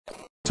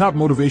Top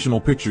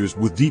motivational pictures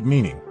with deep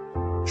meaning.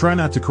 Try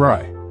not to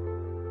cry.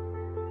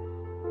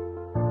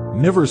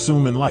 Never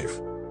assume in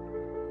life.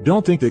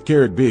 Don't think that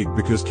carrot big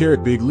because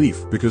carrot big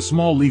leaf because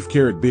small leaf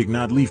carrot big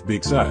not leaf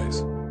big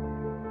size.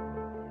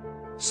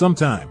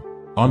 Sometime.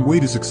 On way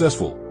to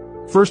successful.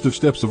 First of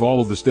steps of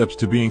all of the steps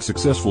to being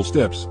successful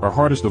steps are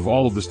hardest of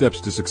all of the steps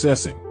to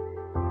successing.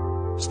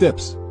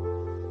 Steps.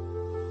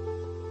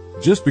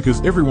 Just because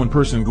every one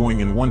person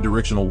going in one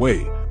directional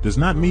way does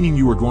not meaning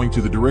you are going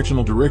to the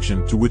directional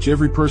direction to which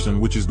every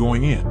person which is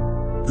going in.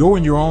 Go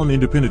in your own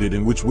independent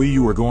in which way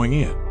you are going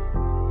in.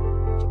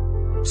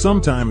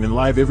 Sometime in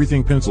life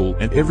everything pencil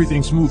and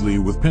everything smoothly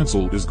with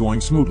pencil is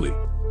going smoothly.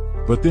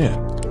 But then,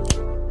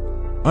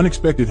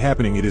 unexpected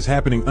happening it is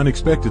happening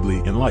unexpectedly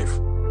in life.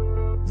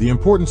 The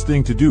important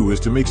thing to do is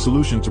to make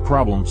solution to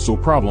problem, so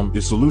problem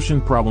is solution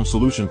problem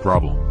solution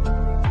problem.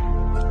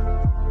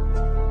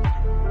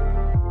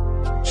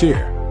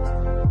 Chair.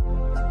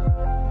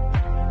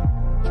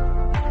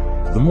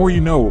 The more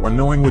you know or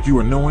knowing what you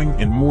are knowing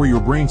and more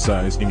your brain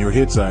size and your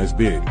head size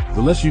big,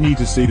 the less you need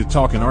to say to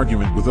talk an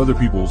argument with other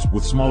people's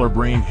with smaller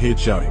brain head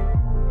shouting.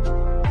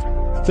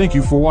 Thank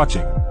you for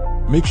watching.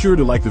 Make sure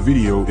to like the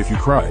video if you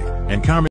cry and comment